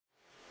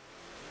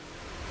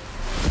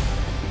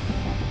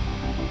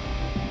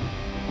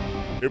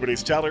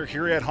Everybody's Tyler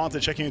here at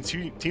Haunted, checking in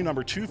team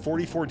number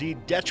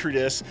 244D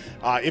Detritus.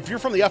 If you're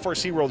from the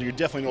FRC world, you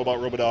definitely know about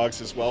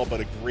RoboDawgs as well, but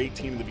a great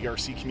team in the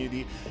VRC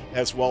community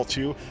as well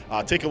too.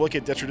 Take a look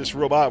at Detritus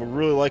Robot. We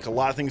really like a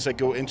lot of things that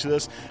go into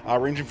this,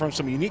 ranging from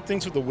some unique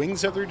things with the wings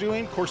that they're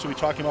doing. Of course, we'll be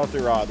talking about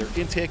their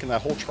intake and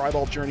that whole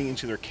tri-ball journey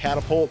into their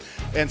catapult,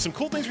 and some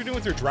cool things they're doing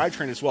with their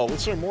drivetrain as well.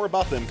 Let's learn more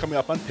about them coming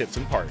up on Pits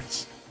and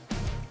Parts.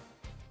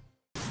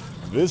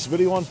 This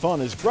video on fun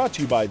is brought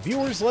to you by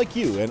viewers like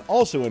you and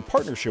also in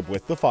partnership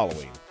with the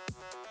following.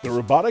 The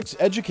Robotics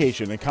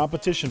Education and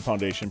Competition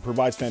Foundation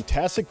provides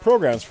fantastic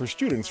programs for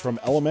students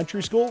from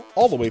elementary school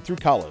all the way through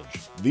college.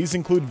 These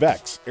include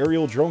VEX,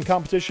 aerial drone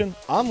competition,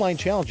 online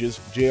challenges,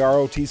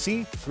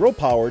 JROTC,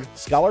 girl-powered,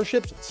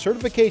 scholarships,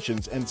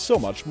 certifications, and so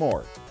much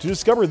more. To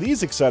discover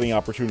these exciting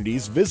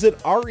opportunities, visit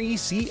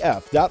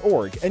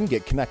recf.org and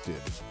get connected.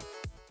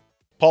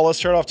 Paul, let's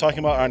start off talking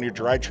about on your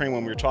drivetrain.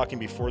 When we were talking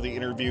before the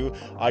interview,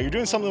 you're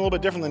doing something a little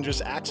bit different than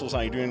just axles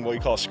on. You're doing what you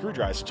call a screw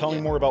drive. So tell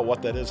me more about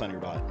what that is on your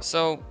bot.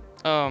 So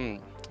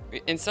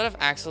instead of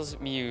axles,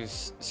 we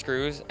use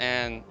screws.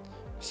 And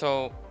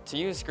so to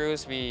use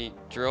screws, we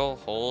drill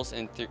holes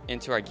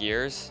into our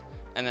gears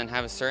and then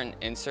have a certain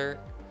insert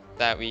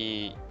that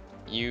we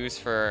use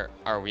for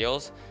our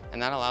wheels.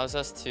 And that allows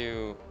us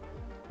to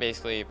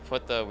basically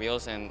put the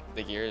wheels and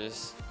the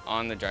gears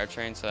on the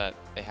drivetrain so that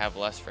they have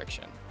less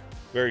friction.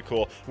 Very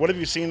cool. What have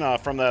you seen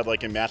from that,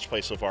 like in match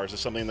play so far? Is this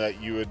something that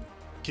you would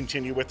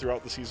continue with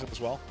throughout the season as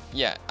well?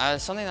 Yeah,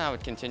 something that I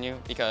would continue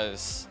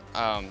because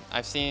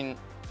I've seen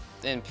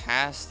in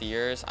past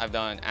years I've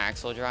done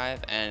axle drive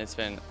and it's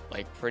been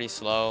like pretty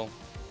slow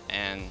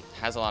and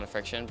has a lot of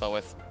friction. But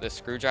with the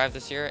screw drive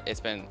this year,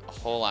 it's been a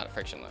whole lot of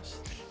frictionless.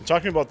 And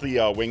talking about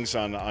the wings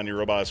on your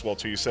robot as well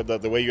too, you said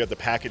that the way you had the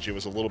package, it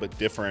was a little bit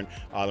different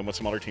than what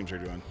some other teams are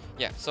doing.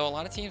 Yeah, so a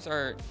lot of teams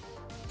are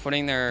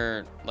putting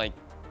their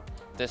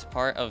this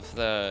part of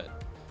the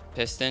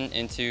piston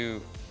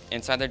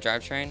inside their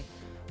drivetrain,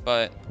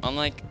 but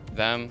unlike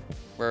them,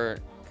 we're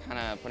kind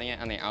of putting it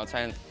on the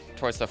outside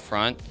towards the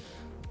front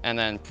and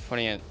then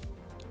putting it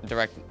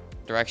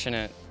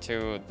direction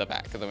to the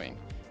back of the wing.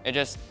 It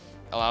just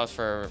allows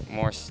for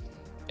more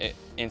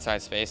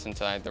inside space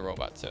inside the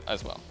robot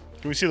as well.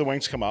 Can we see the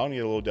wings come out and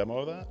get a little demo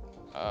of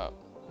that?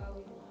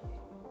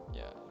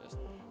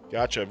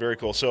 Gotcha, very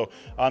cool. So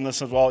on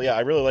this as well, yeah, I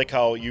really like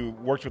how you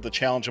worked with the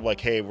challenge of like,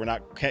 hey,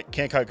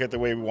 can't quite get the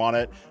way we want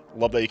it.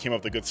 Love that you came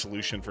up with a good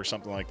solution for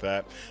something like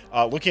that.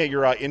 Looking at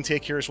your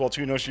intake here as well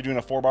too, notice you're doing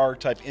a 4-bar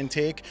type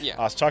intake.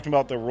 Yeah. So talking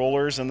about the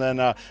rollers, and then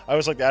I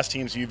always like to ask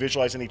teams, do you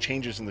visualize any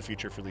changes in the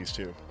future for these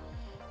two?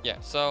 Yeah,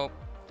 so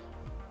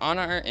on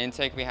our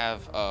intake we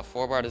have a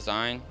 4-bar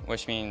design,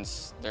 which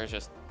means there's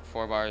just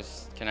 4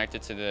 bars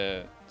connected to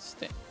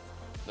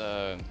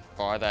the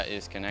bar that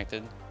is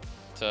connected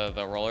to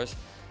the rollers.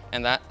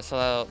 And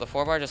so the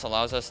 4-bar just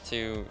allows us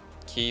to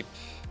keep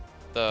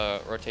the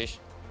rotation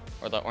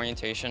or the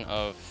orientation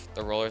of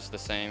the rollers the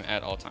same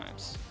at all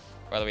times,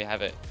 whether we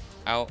have it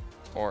out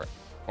or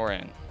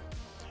in.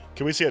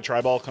 Can we see a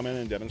tri-ball come in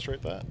and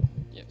demonstrate that?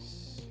 Yes.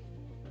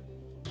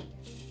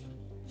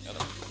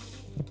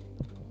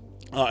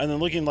 And then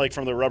looking like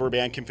from the rubber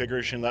band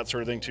configuration, that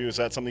sort of thing too, is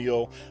that something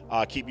you'll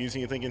keep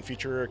using, you think, in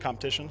future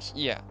competitions?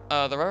 Yeah,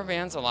 the rubber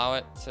bands allow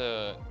it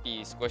to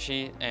be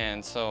squishy,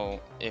 and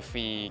so if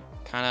we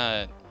kind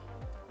of,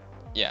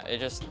 it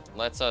just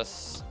lets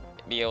us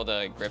be able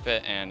to grip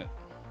it, and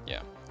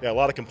yeah, a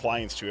lot of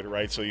compliance to it,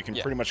 right? So you can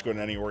pretty much go in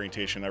any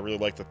orientation. I really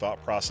like the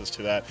thought process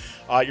to that.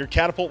 Your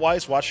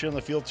catapult-wise, watch it on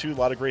the field too. A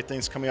lot of great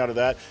things coming out of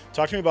that.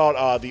 Talk to me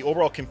about the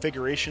overall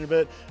configuration of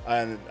it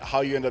and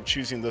how you end up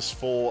choosing this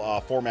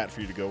full format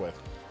for you to go with.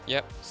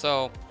 Yep.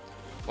 So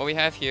what we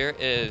have here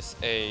is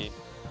a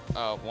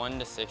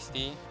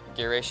 1:60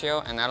 gear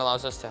ratio, and that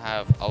allows us to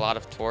have a lot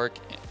of torque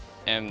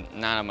and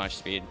not much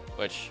speed,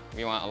 which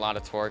we want a lot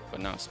of torque but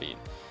no speed.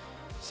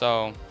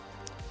 So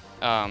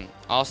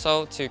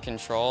also, to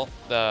control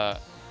the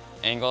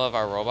angle of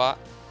our robot,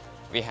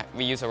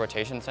 we use a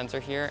rotation sensor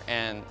here,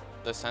 and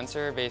the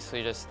sensor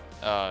basically just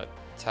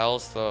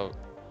tells the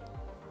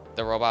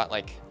robot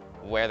like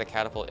where the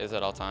catapult is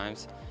at all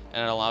times,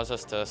 and it allows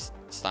us to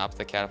stop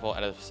the catapult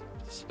at a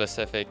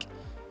specific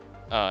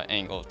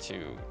angle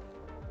to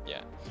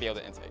be able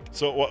to intake.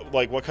 So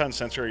what kind of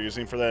sensor are you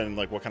using for that, and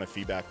like what kind of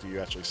feedback do you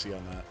actually see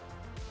on that?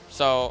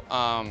 So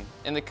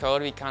in the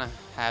code, we kind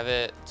of have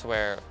it to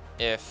where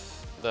if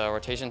the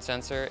rotation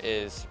sensor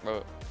is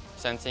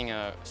sensing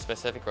a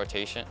specific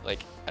rotation,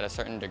 like at a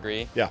certain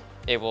degree,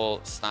 it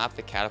will stop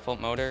the catapult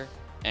motor,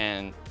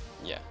 and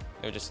it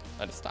will just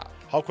let it stop.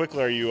 How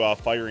quickly are you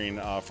firing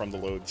from the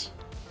loads?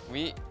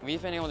 We've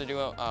been able to do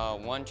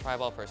 1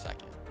 tri-ball per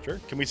second.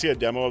 Sure. Can we see a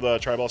demo of the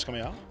tri-balls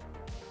coming out?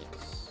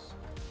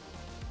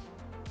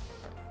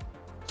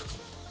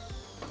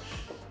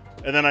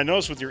 And then I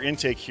noticed with your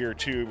intake here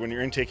too, when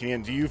you're intaking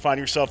in, do you find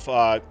yourself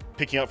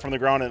picking up from the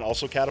ground and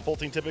also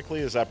catapulting typically?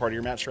 Is that part of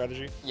your match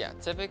strategy? Yeah,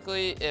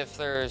 typically if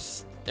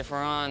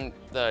we're on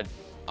the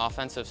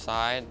offensive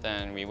side,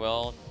 then we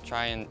will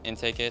try and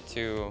intake it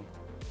to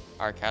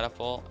our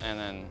catapult, and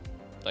then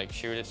like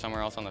shoot it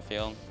somewhere else on the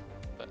field.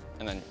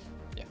 And then,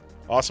 yeah.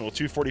 Awesome. Well,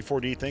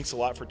 244D, thanks a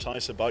lot for telling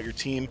us about your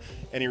team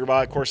and your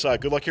robot. Of course,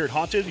 good luck here at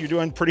Haunted. You're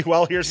doing pretty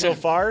well here so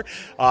far,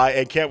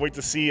 and can't wait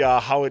to see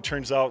how it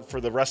turns out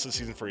for the rest of the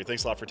season for you.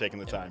 Thanks a lot for taking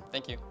the time.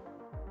 Thank you.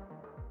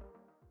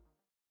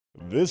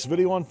 This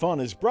video on fun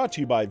is brought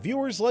to you by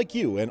viewers like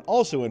you and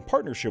also in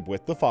partnership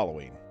with the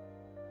following.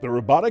 The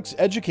Robotics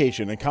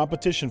Education and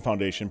Competition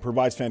Foundation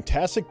provides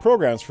fantastic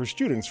programs for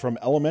students from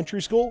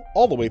elementary school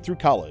all the way through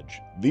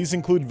college. These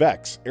include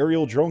VEX,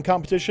 aerial drone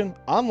competition,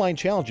 online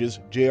challenges,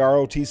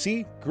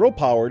 JROTC,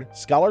 girl-powered,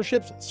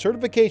 scholarships,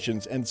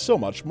 certifications, and so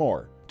much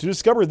more. To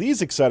discover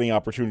these exciting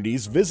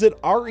opportunities, visit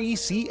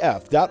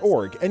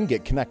recf.org and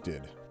get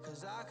connected.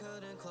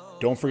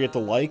 Don't forget to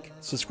like,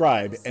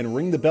 subscribe, and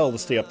ring the bell to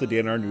stay up to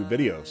date on our new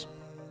videos.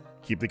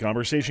 Keep the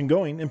conversation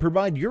going and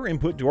provide your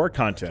input to our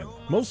content.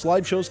 Most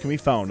live shows can be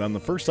found on the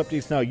First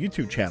Updates Now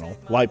YouTube channel,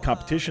 live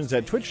competitions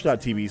at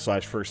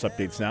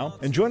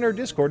twitch.tv/firstupdatesnow, and join our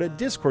Discord at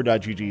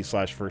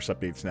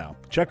discord.gg/firstupdatesnow.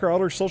 Check our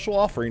other social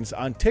offerings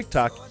on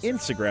TikTok,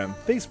 Instagram,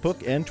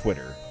 Facebook, and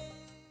Twitter.